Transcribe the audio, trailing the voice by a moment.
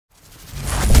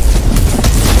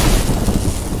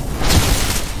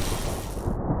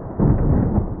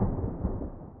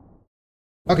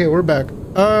Okay, we're back.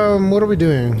 What are we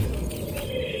doing?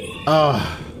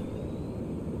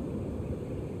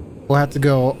 We'll have to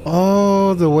go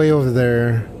all the way over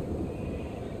there.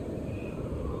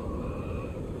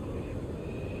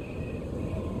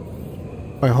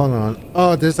 Wait, hold on.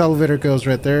 Oh, this elevator goes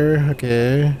right there.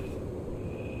 Okay.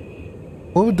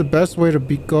 What would the best way to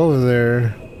go over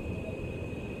there?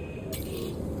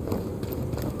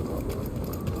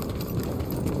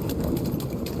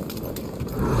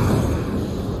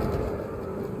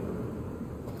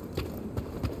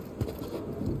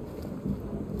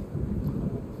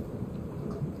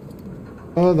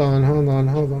 Hold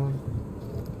on.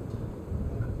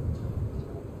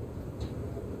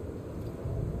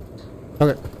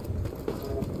 Okay.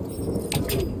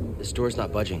 This door's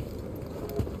not budging.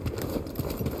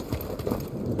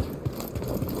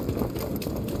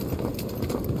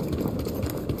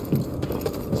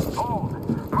 Hold.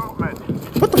 Movement.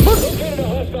 What the fuck? Located a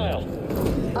hostile.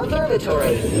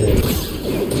 Observatory.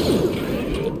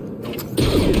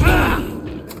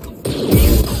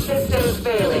 Systems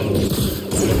failing.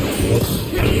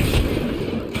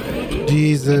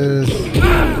 Jesus.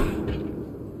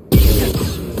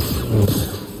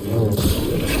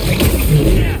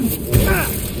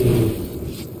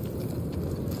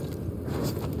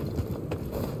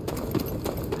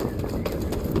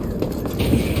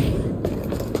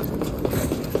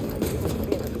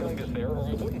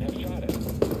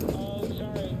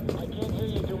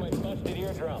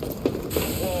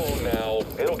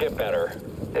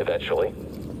 Eventually.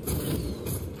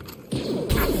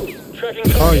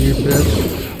 Oh, you bitch.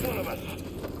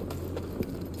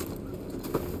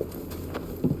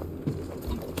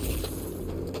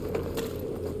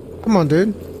 Come on,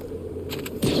 dude.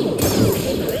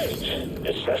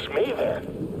 It's just me there.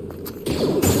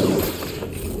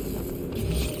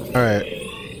 All right.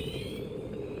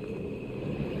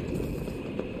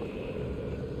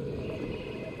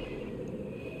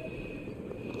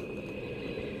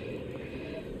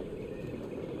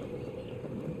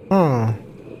 Huh.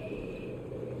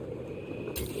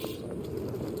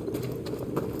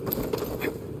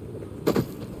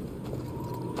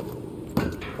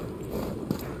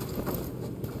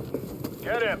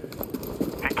 Get him.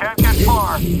 He can't get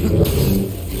far. He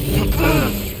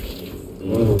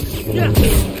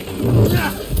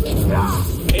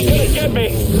couldn't get me.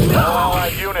 All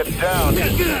allied units down.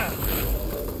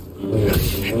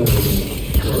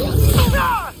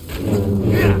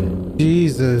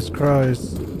 Jesus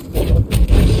Christ.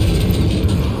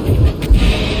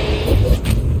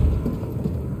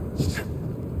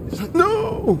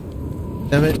 No!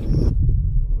 Damn it.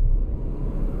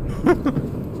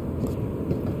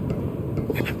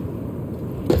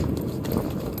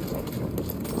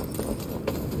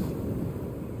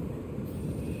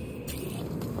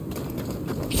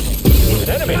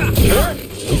 Enemy, sir.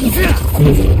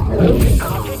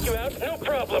 I'll kick you out, no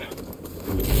problem.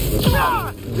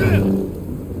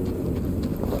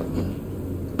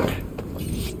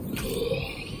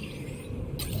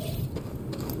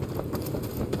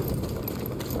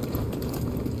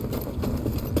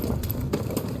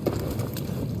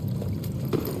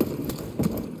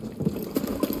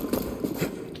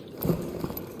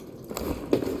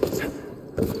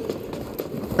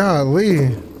 Golly.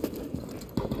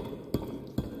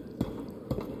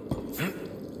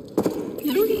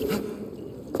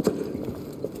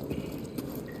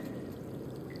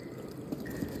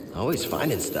 Always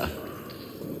finding stuff.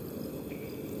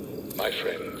 My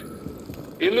friend,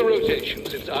 in the rotation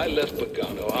since I left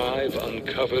Pagano, I've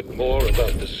uncovered more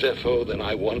about the Zepho than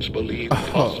I once believed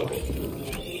possible.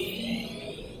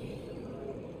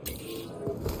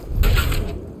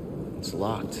 It's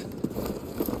locked.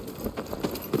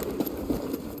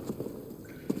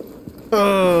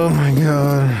 Oh my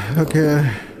god. Okay.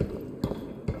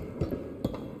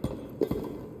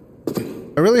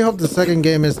 I really hope the second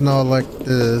game is not like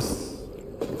this.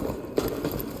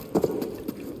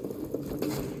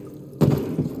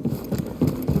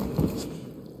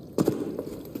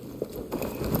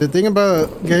 The thing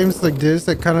about games like this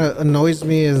that kind of annoys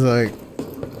me is like,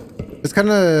 it's kind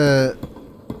of,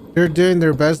 they're doing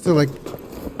their best to like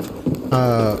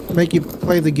make you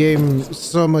play the game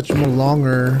so much more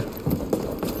longer,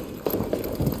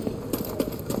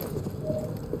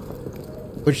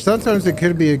 which sometimes it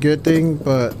could be a good thing,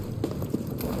 but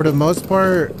for the most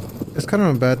part it's kind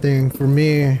of a bad thing for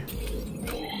me.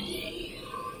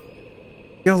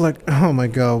 Yo, like, oh my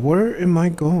god, where am I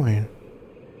going?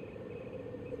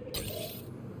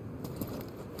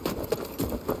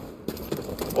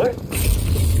 What?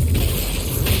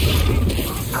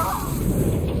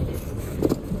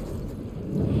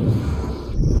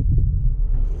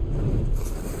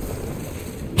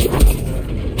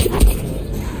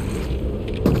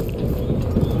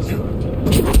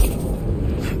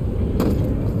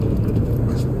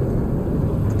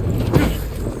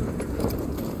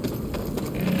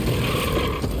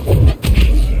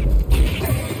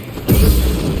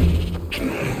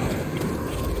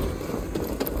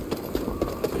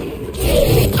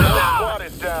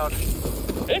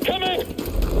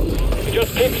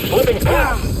 just keep slipping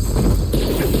past.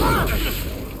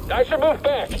 Nicer move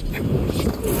back.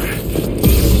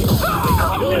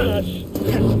 Join us.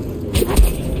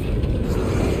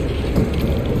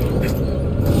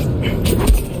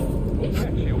 We'll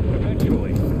catch you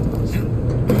eventually.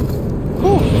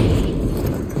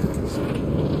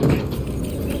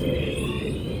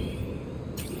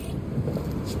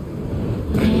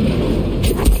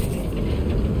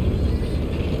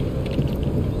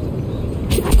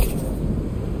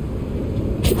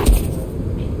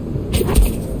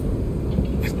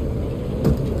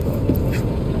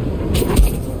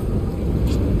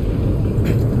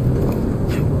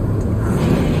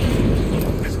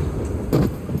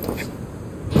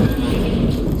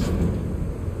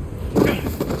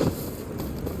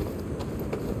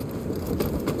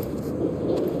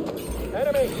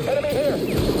 Enemy here!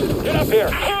 Get up here!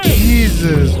 Hurry!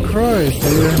 Jesus Christ,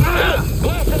 dude.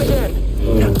 Blast it again!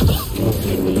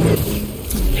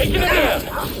 Take it again!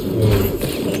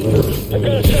 I've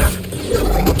got a shot!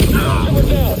 Someone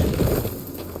down!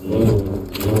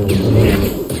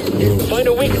 Find a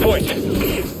weak point!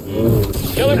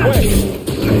 Kill it quick!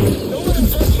 Don't let him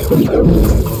touch you!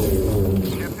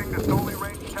 Shifting to solely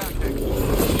ranged tactics.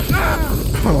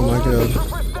 Oh my god.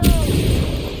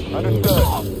 Understood.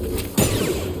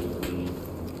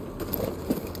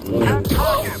 Can't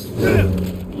track him.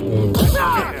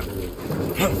 Got him.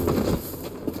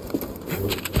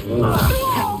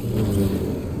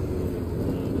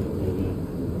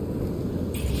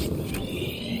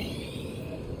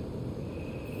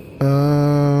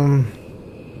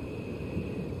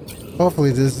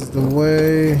 Hopefully this is the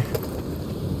way.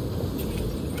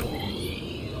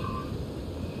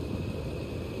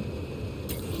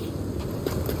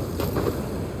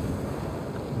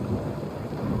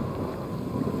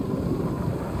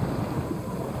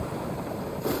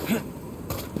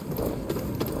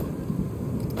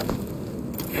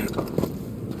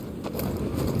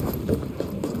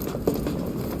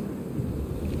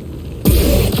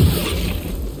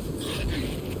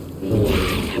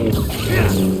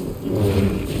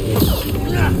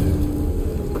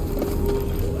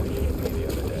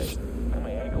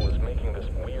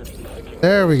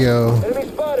 There we go. Enemy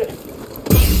spotted!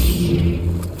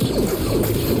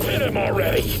 Hit him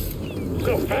already!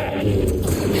 So fast!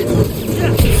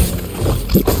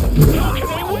 How can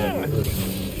we win?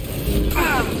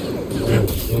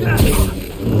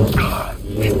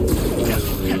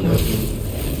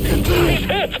 He's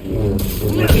hit!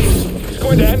 He's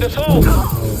going to end us all!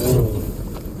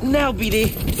 Now,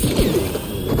 BD.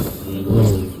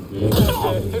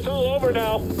 It's all over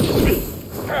now!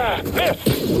 Miss!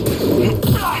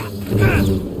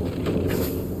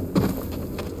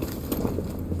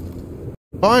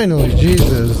 Finally,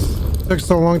 Jesus. Took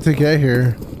so long to get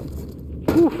here.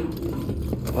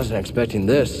 Wasn't expecting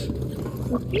this.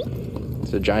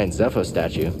 It's a giant Zepho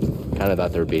statue. Kinda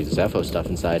thought there would be Zepho stuff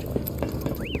inside.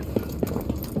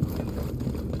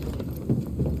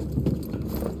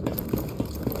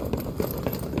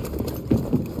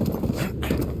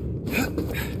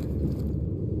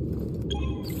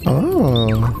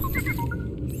 Oh.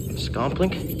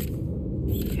 Scomplink?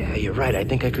 Yeah, you're right. I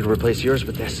think I could replace yours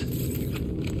with this.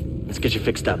 Let's get you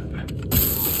fixed up.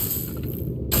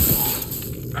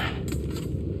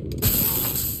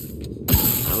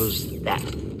 How's that?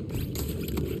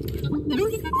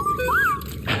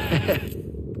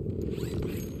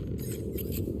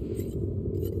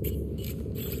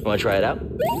 Want to try it out?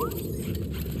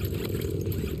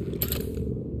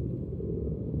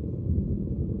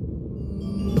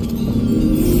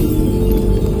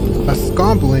 A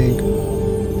Scomplink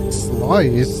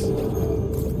slice.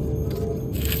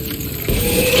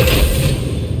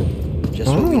 Just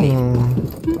what we need.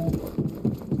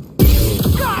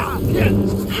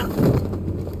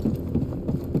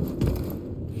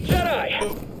 Jedi!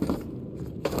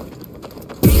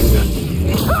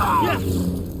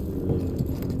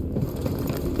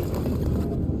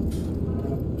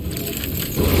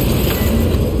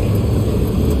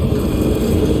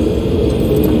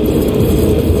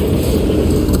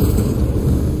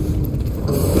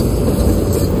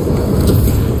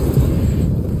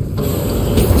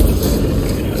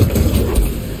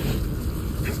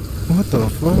 What the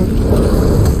fuck?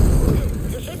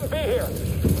 You shouldn't be here!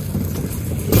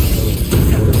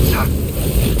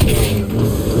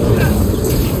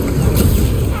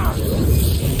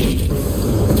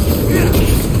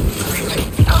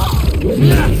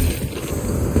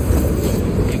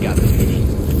 You got this, BD.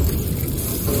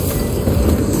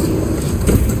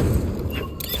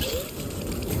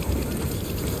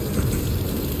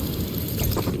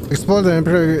 Explore the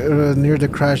Emperor near the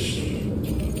crash.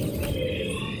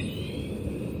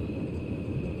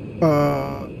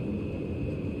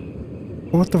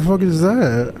 What the fuck is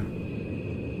that?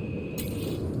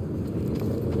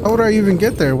 How would I even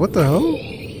get there? What the hell?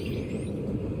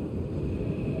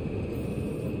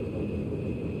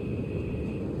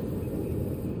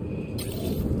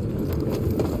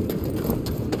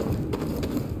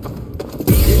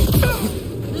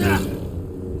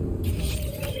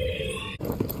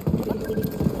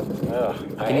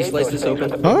 Can you slice this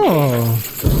open? Oh.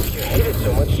 If you hate it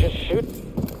so much, just shoot.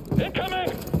 Incoming!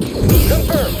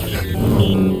 Confirmed!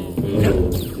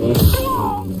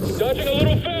 Dodging a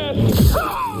little fast!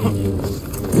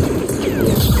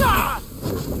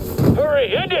 Hurry,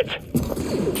 end it!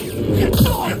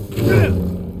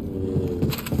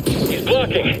 He's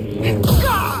blocking.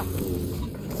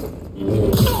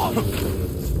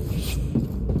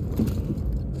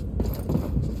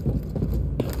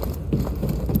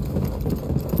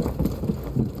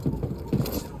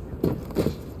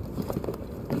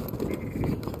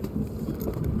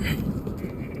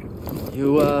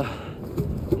 You,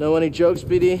 know any jokes,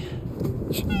 BD?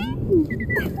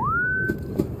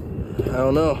 I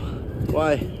don't know.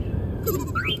 Why?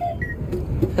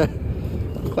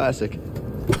 Classic.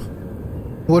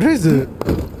 What is it?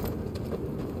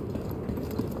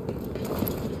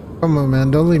 Come on,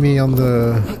 man. Don't leave me on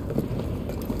the...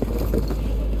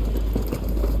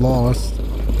 Lost.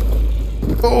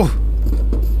 Oh!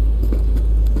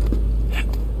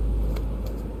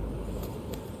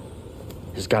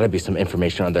 There's gotta be some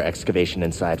information on their excavation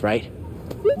inside, right?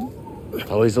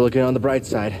 Always looking on the bright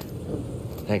side.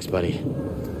 Thanks, buddy.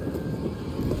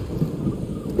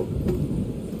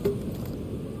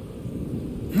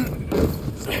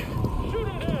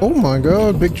 Oh my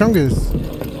god, Big Chungus.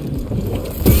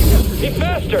 Be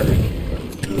faster!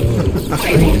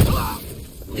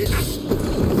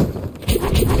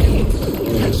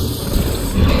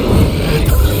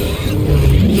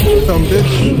 Some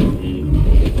bitch.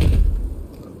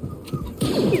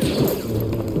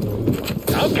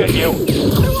 I'll get you!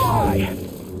 Die!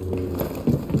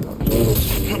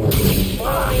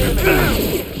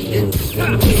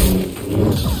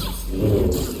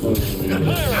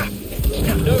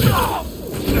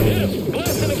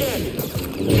 Blast him again!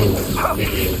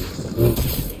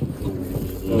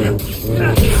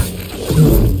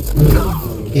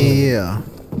 Yeah.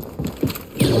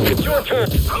 It's your turn!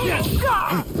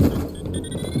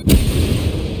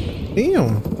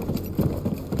 Damn.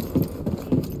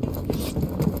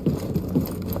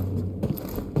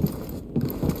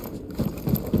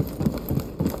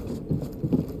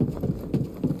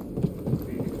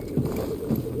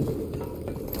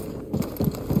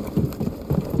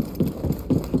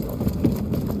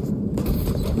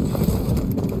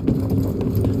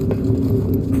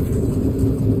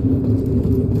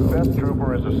 Best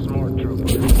trooper is a smart trooper.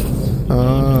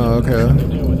 Oh, okay.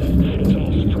 It's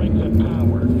all strength and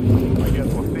power. I guess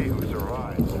we'll see who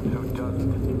survives and who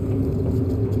doesn't.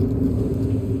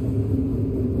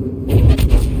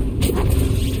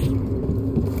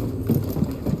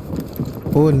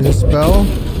 Oh, a new spell?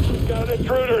 Got an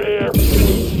intruder here.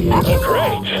 Oh,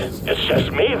 great. It's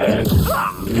just me then.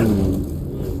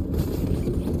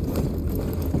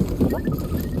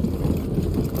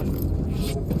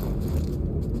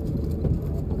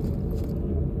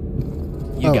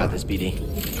 You got this, BD.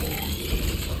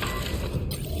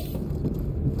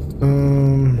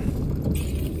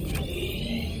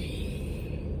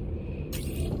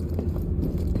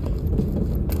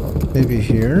 Maybe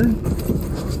here?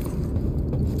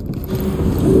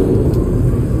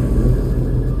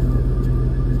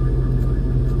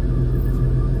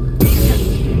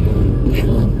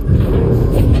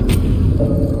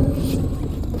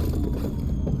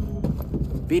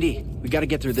 BD, we gotta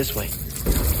get through this way.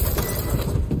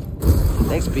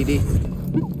 Thanks, BD.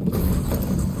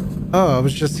 Oh, I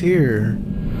was just here.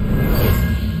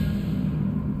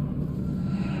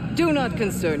 Do not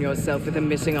concern yourself with a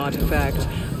missing artifact.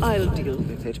 I'll deal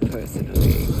with it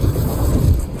personally.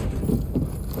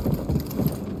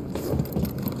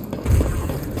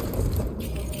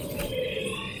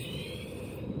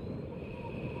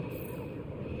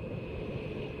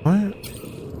 What?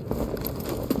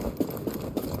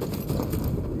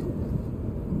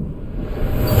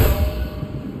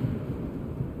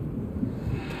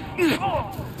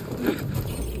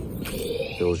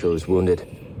 Soldier was wounded,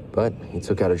 but he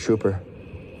took out a trooper.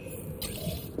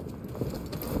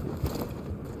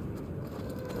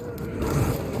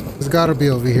 It's gotta be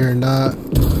over here, not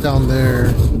down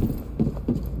there.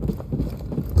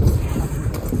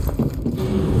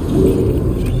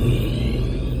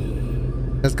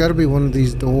 It's gotta be one of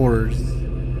these doors.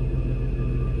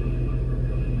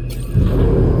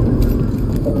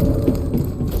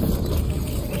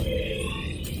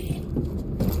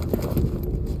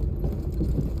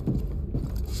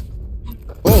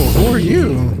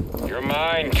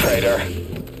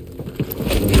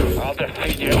 I'll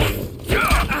defeat you.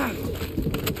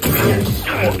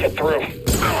 We'll get through.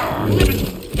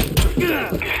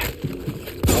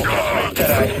 Won't touch my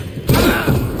Jedi.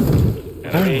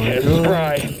 Enemy is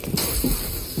spry.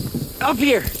 Up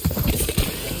here!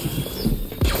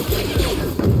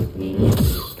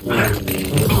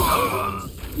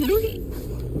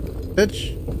 Bitch.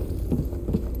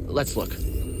 Let's look.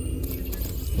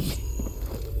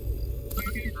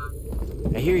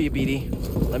 I hear you, BD.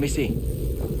 Let me see.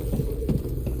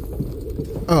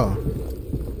 Oh.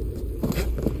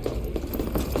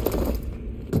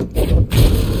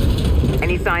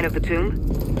 Any sign of the tomb?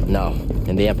 No,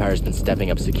 and the Empire's been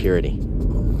stepping up security.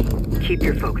 Keep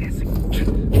your focus.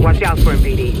 Watch out for him,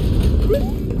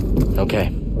 BD. Okay,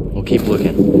 we'll keep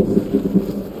looking.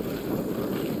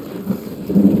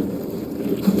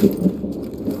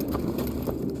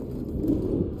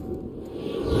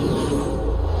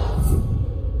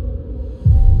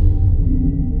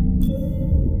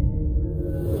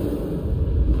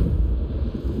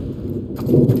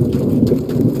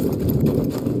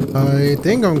 I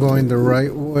think I'm going the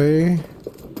right way.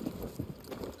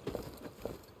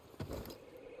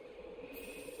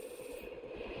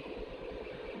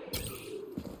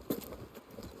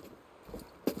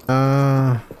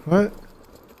 What?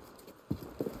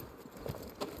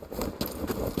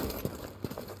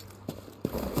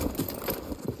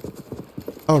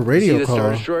 Oh, radio See the call.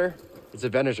 Star Destroyer? It's a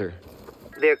Venator.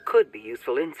 There could be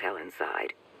useful intel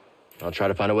inside. I'll try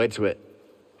to find a way to it.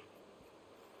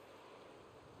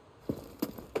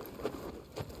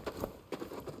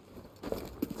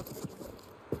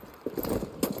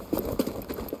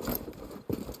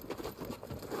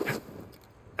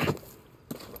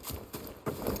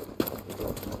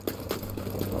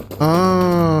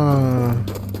 Ah.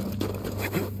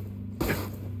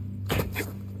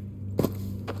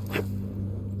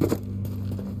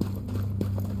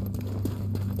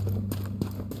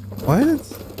 What?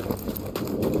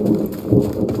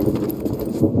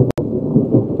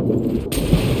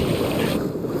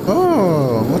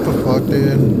 Oh, what the fuck,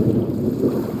 dude?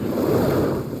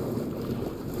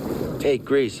 Hey,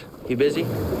 Grease, you busy?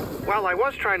 Well, I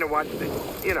was trying to watch the...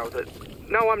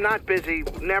 No, I'm not busy.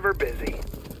 Never busy.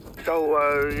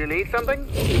 So, you need something?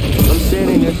 I'm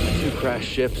standing next to 2 crashed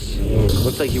ships.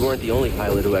 Looks like you weren't the only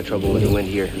pilot who had trouble with the wind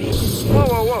here. Whoa,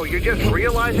 whoa, whoa. You're just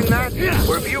realizing that?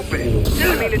 Where have you been?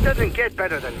 I mean, it doesn't get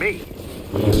better than me.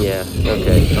 Yeah,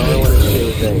 okay. All I wanted to say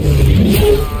was thanks.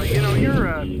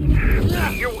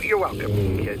 You're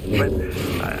welcome, kid. But,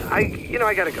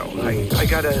 I gotta go. I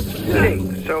gotta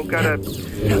sing, so gotta...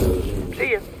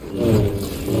 See ya.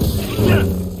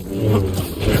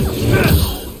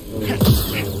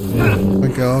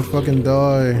 Okay, I'll fucking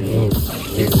die.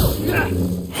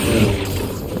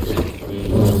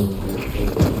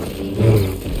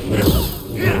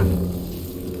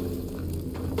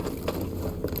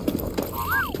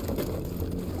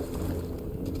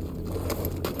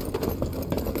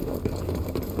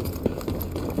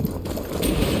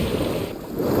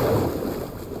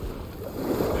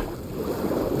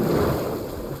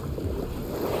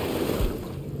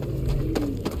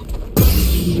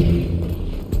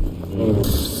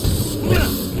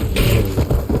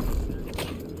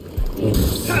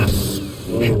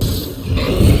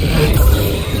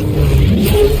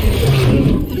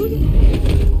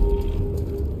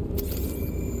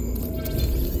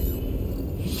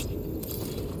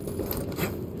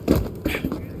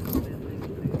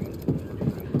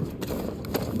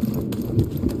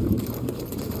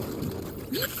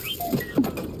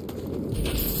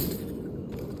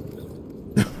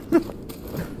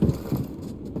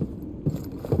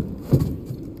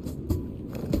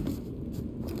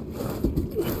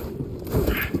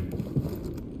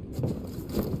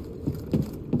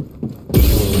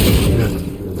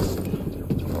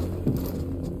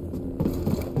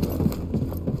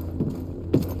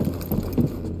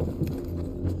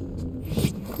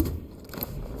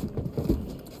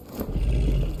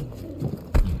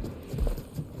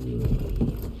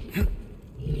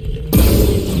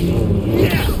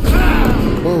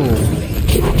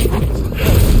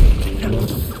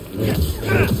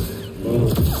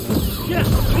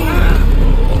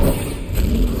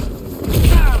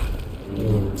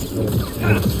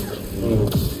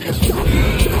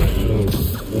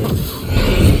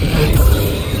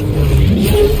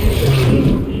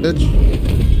 Bitch.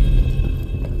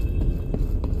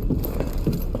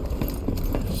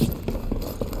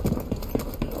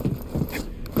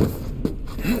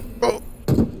 Oh.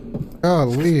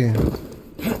 Golly.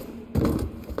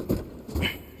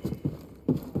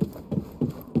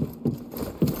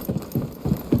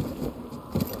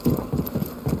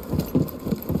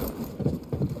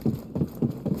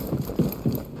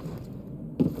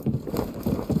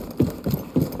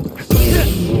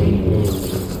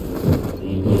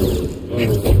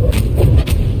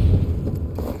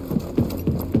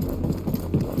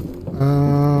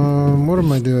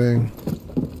 am I doing?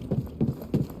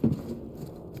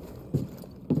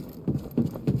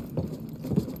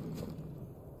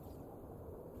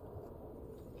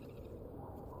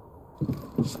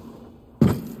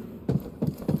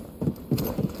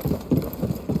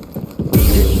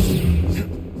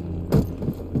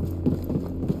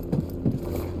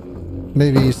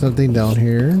 Maybe something down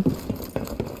here.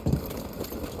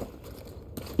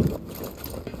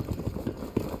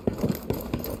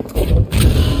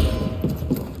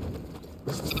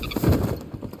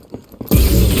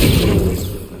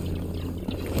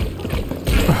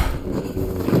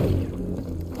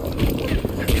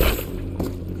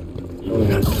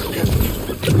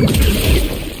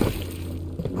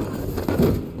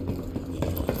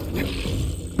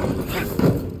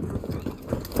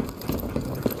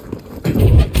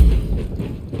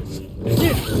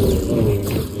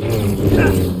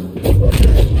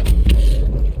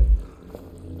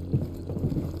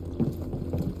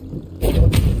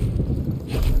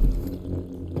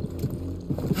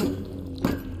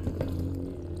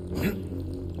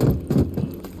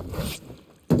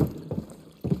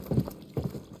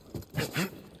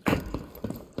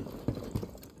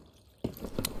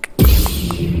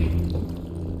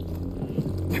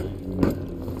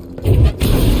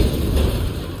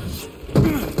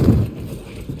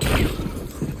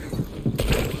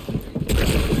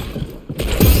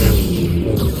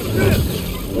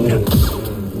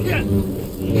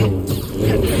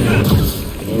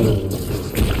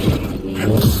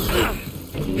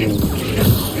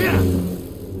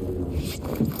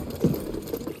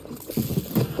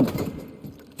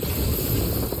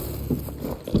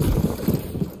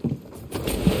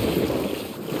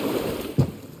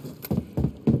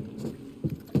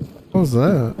 What was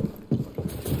that?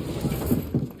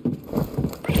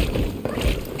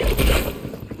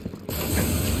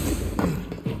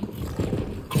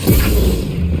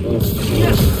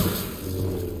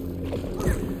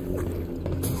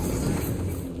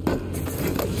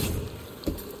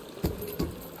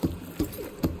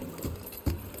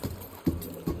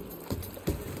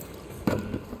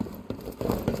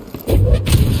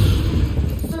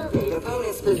 Survey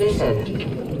opponent's position.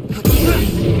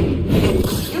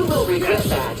 You will regret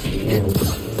that.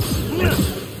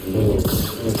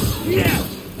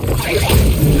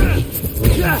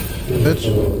 Bitch.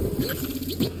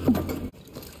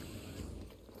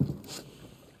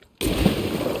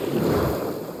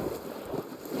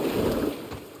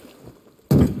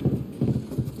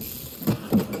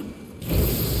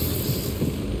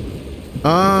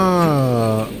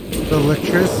 Ah, the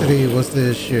electricity was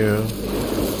the issue.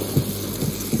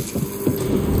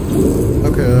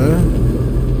 Okay.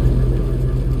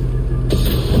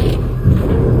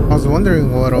 I was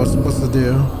wondering what I was supposed to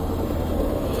do.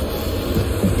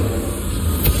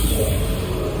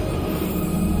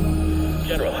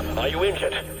 General, are you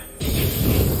injured?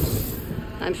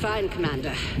 I'm fine,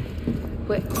 Commander.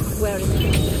 Where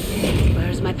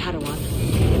is my Padawan?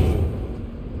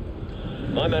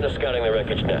 My men are scouting the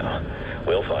wreckage now.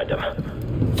 We'll find them.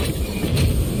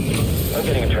 I'm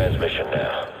getting a transmission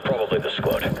now. Probably the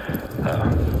squad. Oh,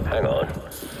 hang on.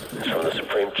 It's from the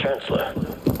Supreme Chancellor.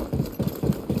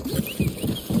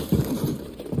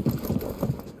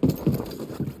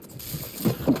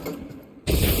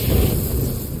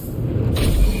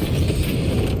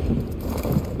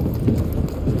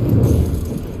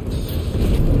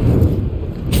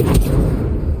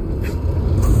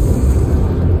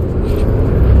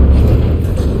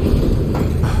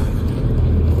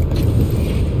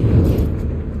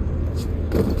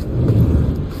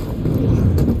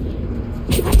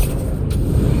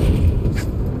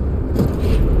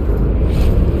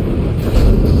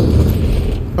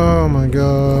 Oh my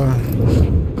god.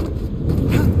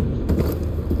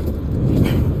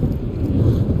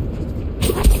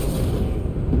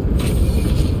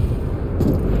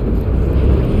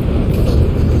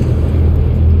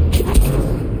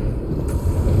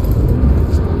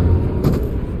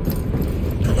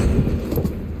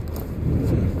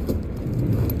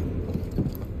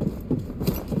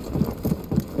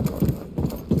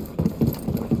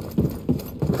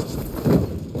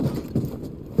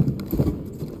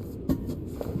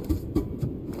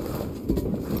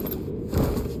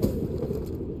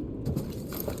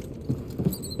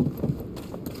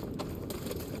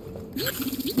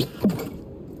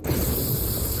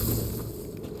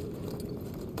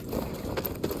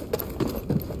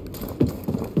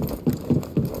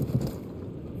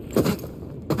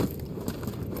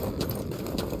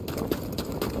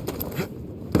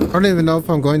 I don't even know if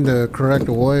I'm going the correct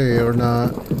way or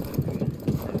not.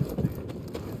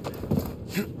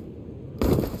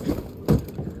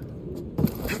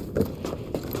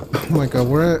 my god,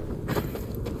 we're at...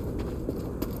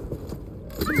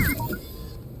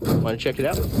 Want to check it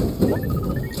out?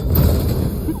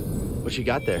 What you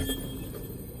got there?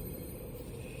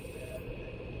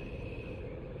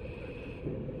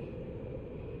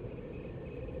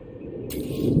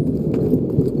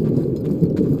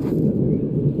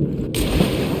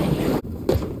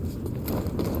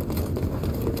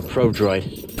 Probe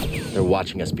droid. They're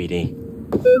watching us, BD.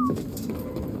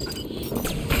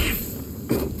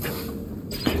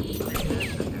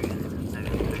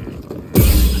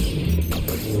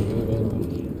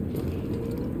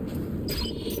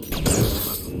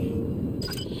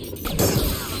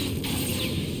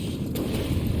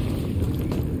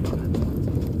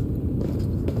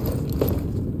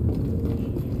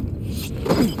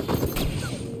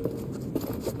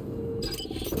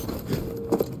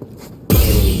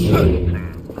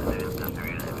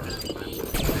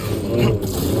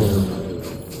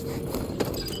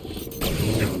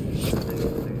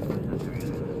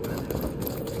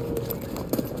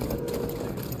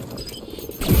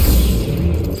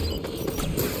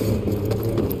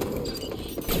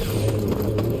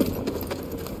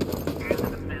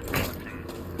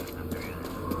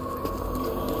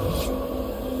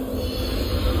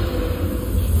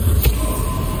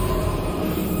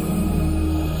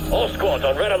 All squads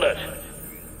on red alert.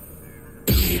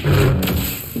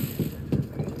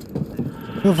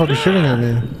 Who the fuck is shooting at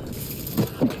me?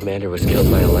 Commander was killed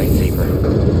by a lightsaber.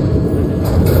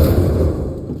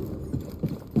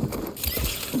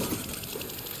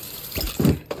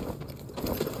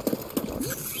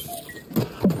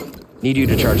 Need you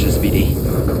to charge this, BD.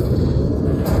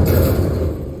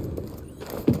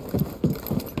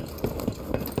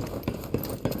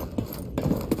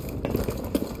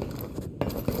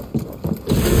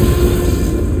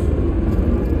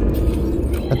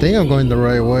 I think I'm going the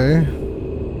right way.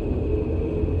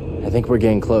 I think we're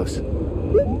getting close.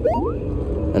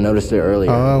 I noticed it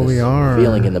earlier. Oh, we are.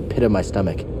 Feeling in the pit of my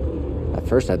stomach. At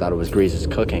first I thought it was Grease's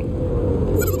cooking.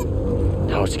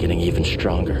 Now it's getting even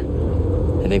stronger.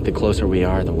 I think the closer we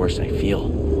are, the worse I feel.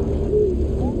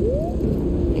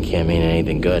 It can't mean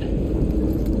anything good.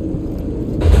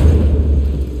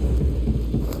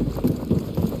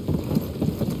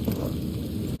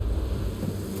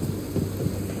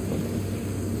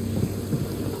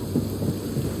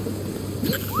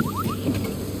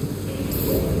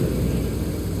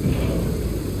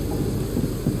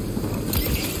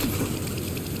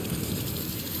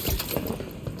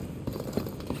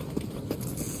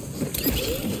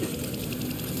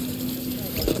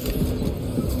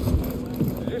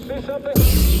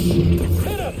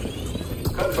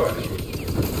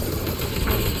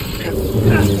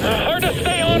 Hard to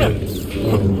stay on him!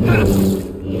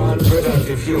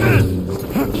 Unproductive fuel.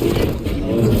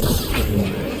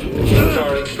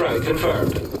 Starring strike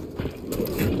confirmed.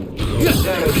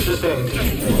 Damage sustained.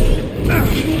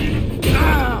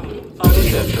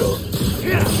 Unessential.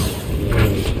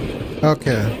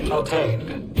 Okay. Obtained.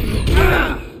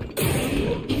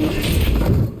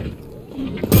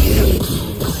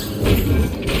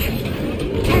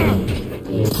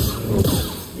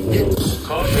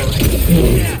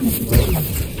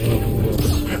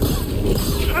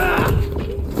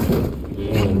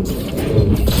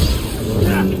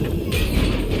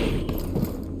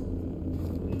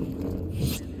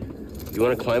 You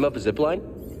want to climb up a zip line?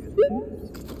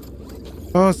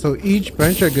 Oh, so each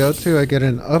bench I go to, I get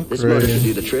an This motor should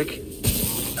do upgrade. the trick.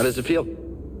 How does it feel?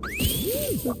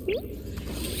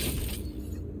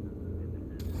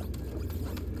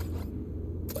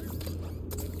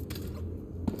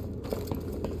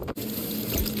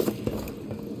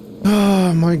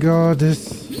 Oh my god,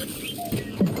 this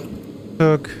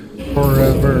took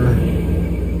forever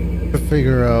to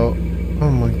figure out.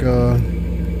 Oh my god.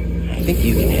 I think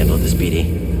you can handle this,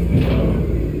 BD.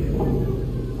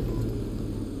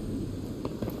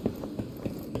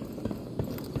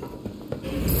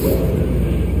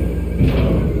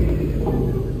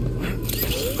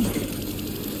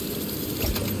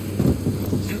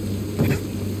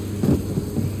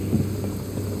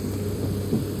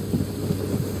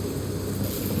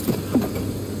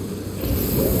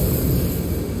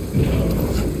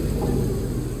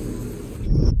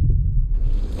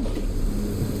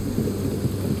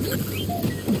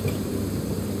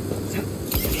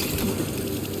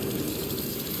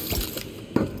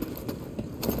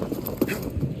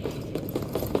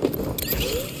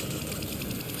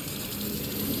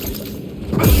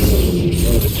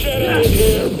 Jedi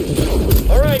here!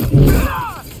 Alright!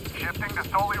 Shifting to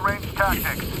solely ranged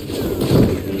tactics.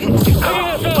 Clean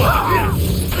us up!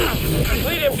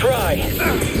 Lead him dry!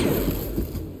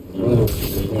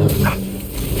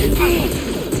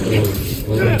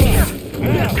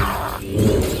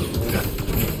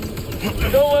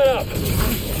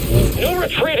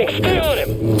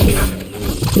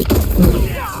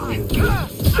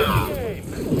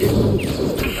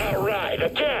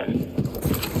 it again.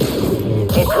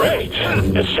 Oh, great.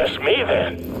 It's just me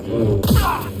then.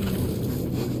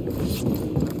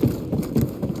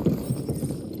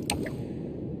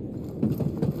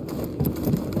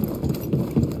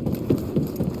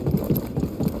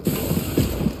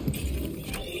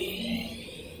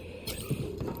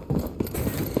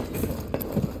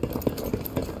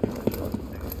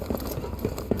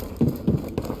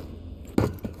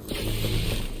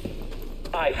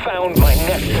 I found my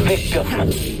next victim.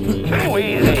 Too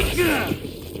easy.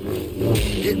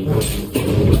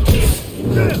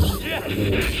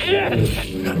 Yes!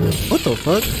 What the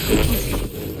fuck?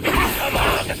 Come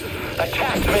on!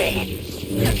 Attack me!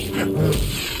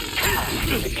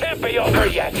 It can't be over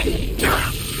yet!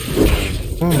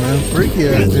 Oh man, freaky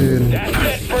ass dude.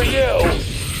 That's it for you!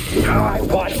 I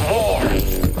want more!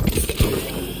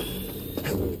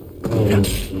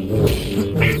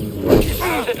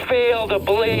 How's it feel to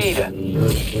bleed?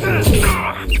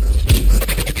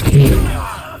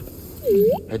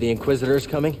 Are the Inquisitors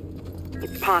coming?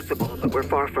 It's possible, but we're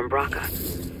far from Braca.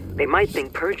 They might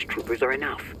think purge troopers are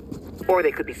enough. Or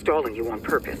they could be stalling you on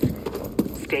purpose.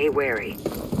 Stay wary.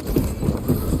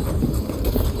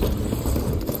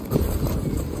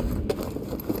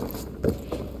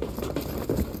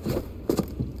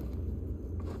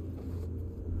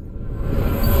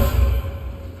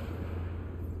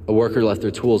 A worker left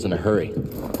their tools in a hurry.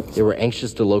 They were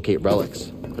anxious to locate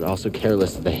relics, but also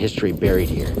careless of the history buried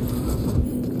here.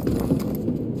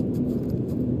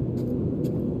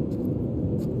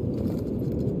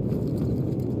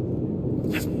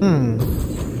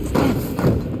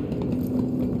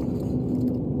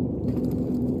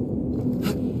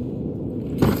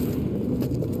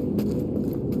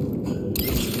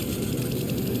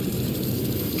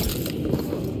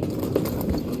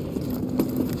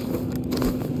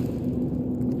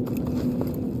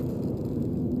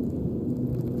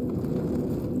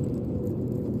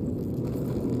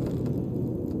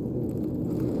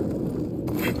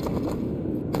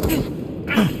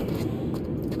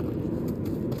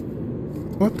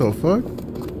 What the fuck?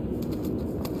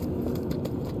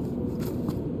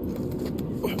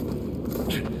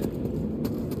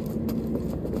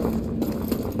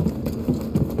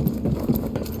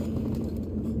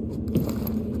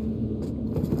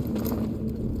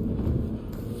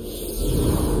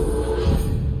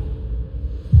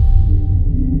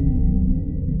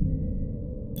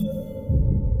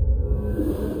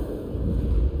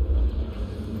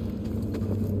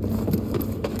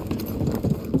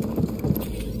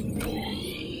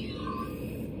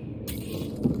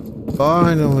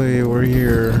 Finally, we're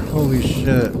here. Holy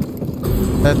shit.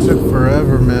 That took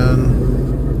forever, man.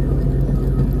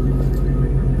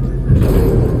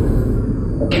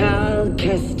 Cal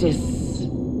Kestis.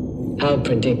 How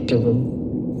predictable.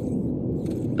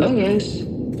 Oh yes,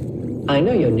 I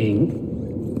know your name,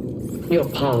 your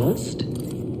past,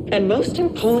 and most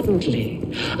importantly,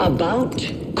 about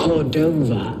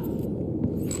Cordova.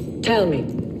 Tell me,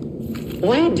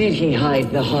 where did he hide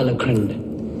the holocron?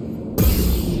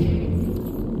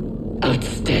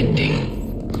 Outstanding.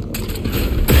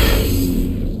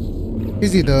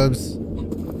 Easy dubs.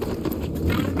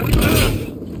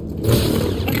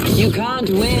 You can't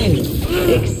win.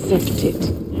 Accept it.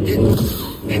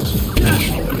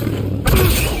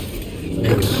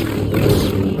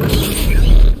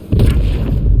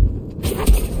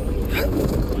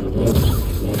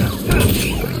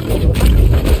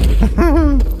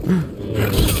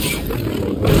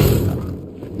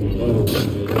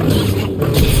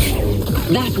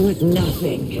 That was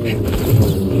nothing.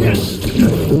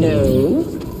 No.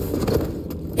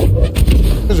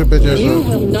 You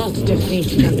will not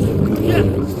defeat me.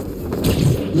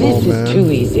 This is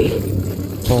too easy.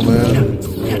 Oh man.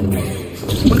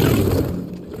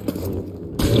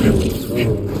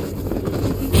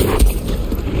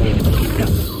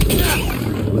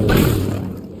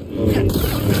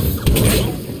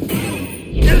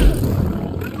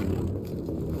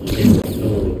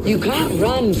 You can't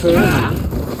run forever.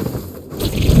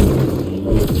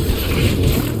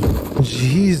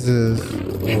 Jesus.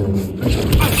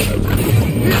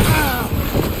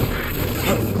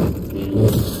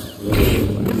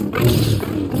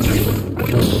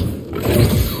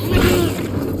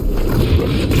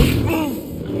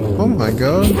 Oh my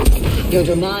god. Your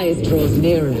demise draws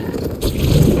nearer.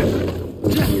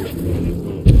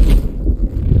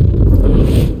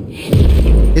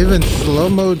 Even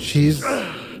slow-mo cheese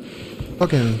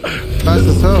fucking fast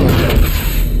as hell.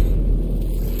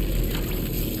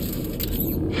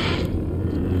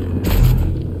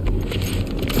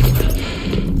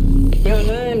 You're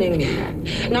learning.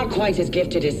 Not quite as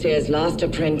gifted as Sear's last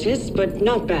apprentice, but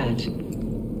not bad.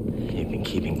 in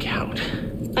keeping count.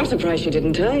 I'm surprised she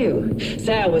didn't tell you.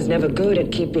 Sarah was never good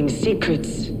at keeping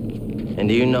secrets. And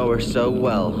you know her so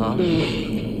well, huh?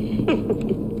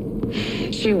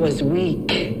 She was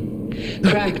weak.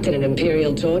 Cracked in an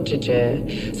Imperial torture chair.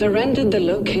 Surrendered the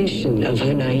location of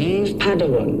her naive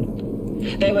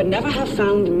Padawan. They would never have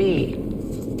found me.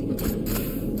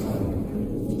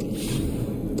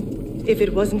 If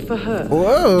it wasn't for her...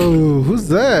 Whoa, who's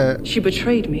that? She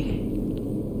betrayed me.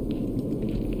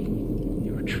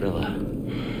 You were Trilla.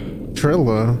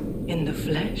 Trilla? In the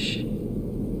flesh.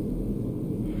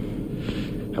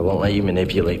 I won't let you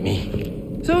manipulate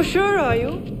me. So sure are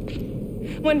you?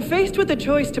 When faced with the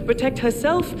choice to protect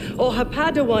herself or her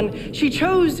Padawan, she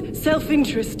chose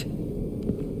self-interest.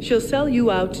 She'll sell you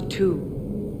out too.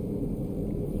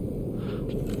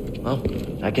 Well,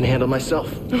 I can handle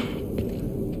myself.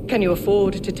 Can you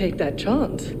afford to take that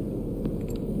chance?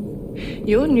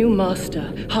 Your new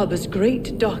master harbors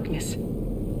great darkness.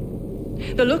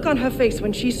 The look on her face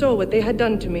when she saw what they had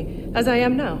done to me, as I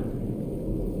am now.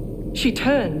 She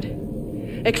turned,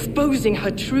 exposing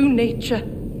her true nature.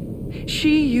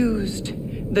 She used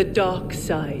the dark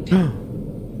side.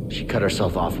 She cut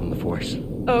herself off from the Force.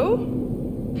 Oh?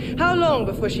 How long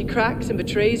before she cracks and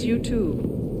betrays you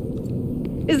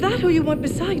too? Is that who you want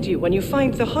beside you when you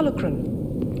find the holocron?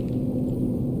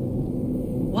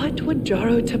 What would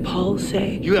Jaro Tapal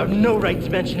say? You have no right to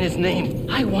mention his name.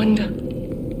 I wonder,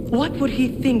 what would he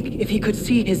think if he could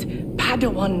see his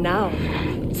Padawan now,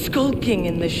 skulking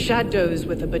in the shadows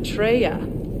with a betrayer,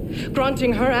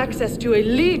 granting her access to a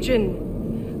legion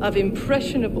of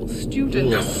impressionable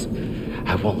students? No,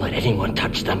 I won't let anyone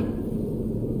touch them.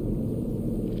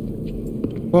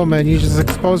 Well, man, you just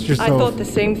exposed yourself. I thought the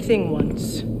same thing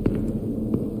once.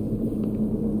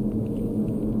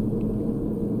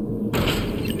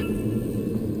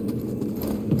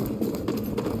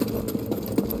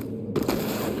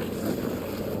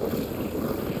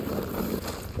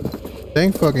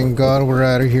 Thank fucking God we're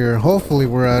out of here. Hopefully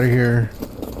we're out of here.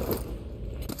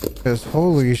 Because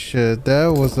holy shit, that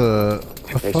was a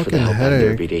Thanks fucking for the help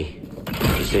headache. out there,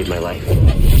 BD. You saved my life.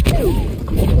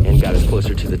 And got us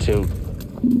closer to the tomb.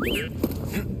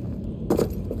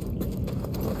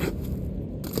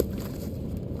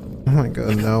 Oh my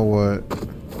God, now what?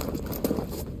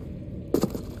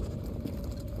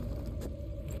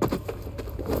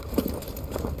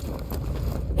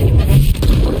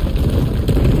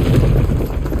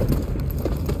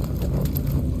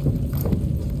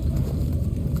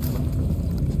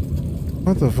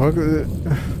 What the fuck?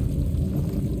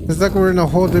 It's like we're in a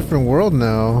whole different world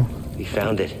now. We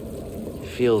found it. It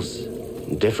feels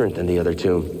different than the other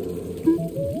tomb.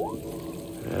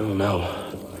 I don't know.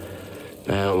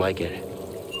 I don't like it.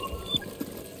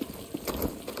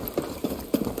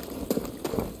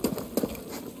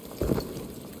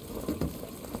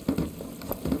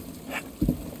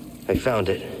 I found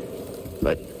it,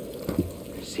 but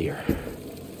see her.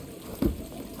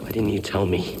 Why didn't you tell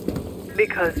me?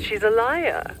 Because she's a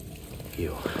liar.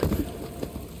 You.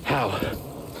 How?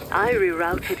 I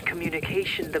rerouted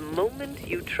communication the moment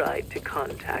you tried to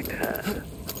contact her.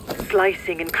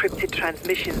 Slicing encrypted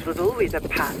transmissions was always a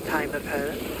pastime of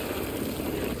hers.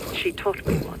 She taught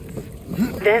me once.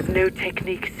 There's no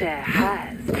technique Sarah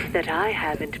has that I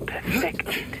haven't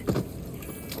perfected.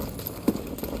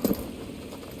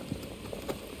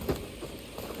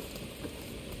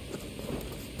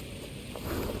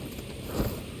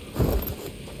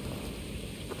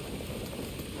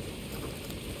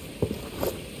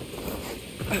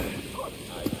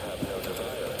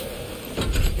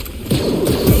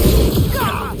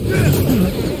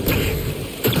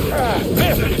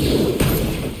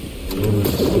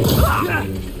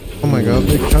 Oh my God,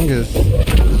 Big Chungus.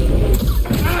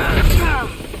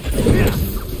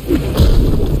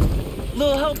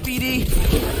 Little help, BD.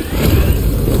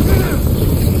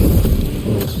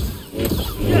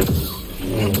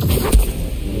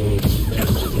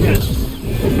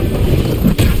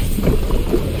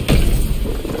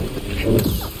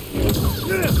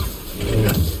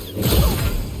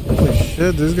 Holy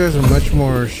shit, these guys are much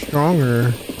more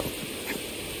stronger.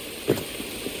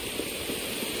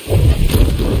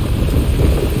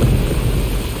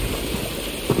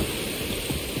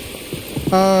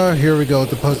 Here we go with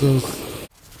the puzzles.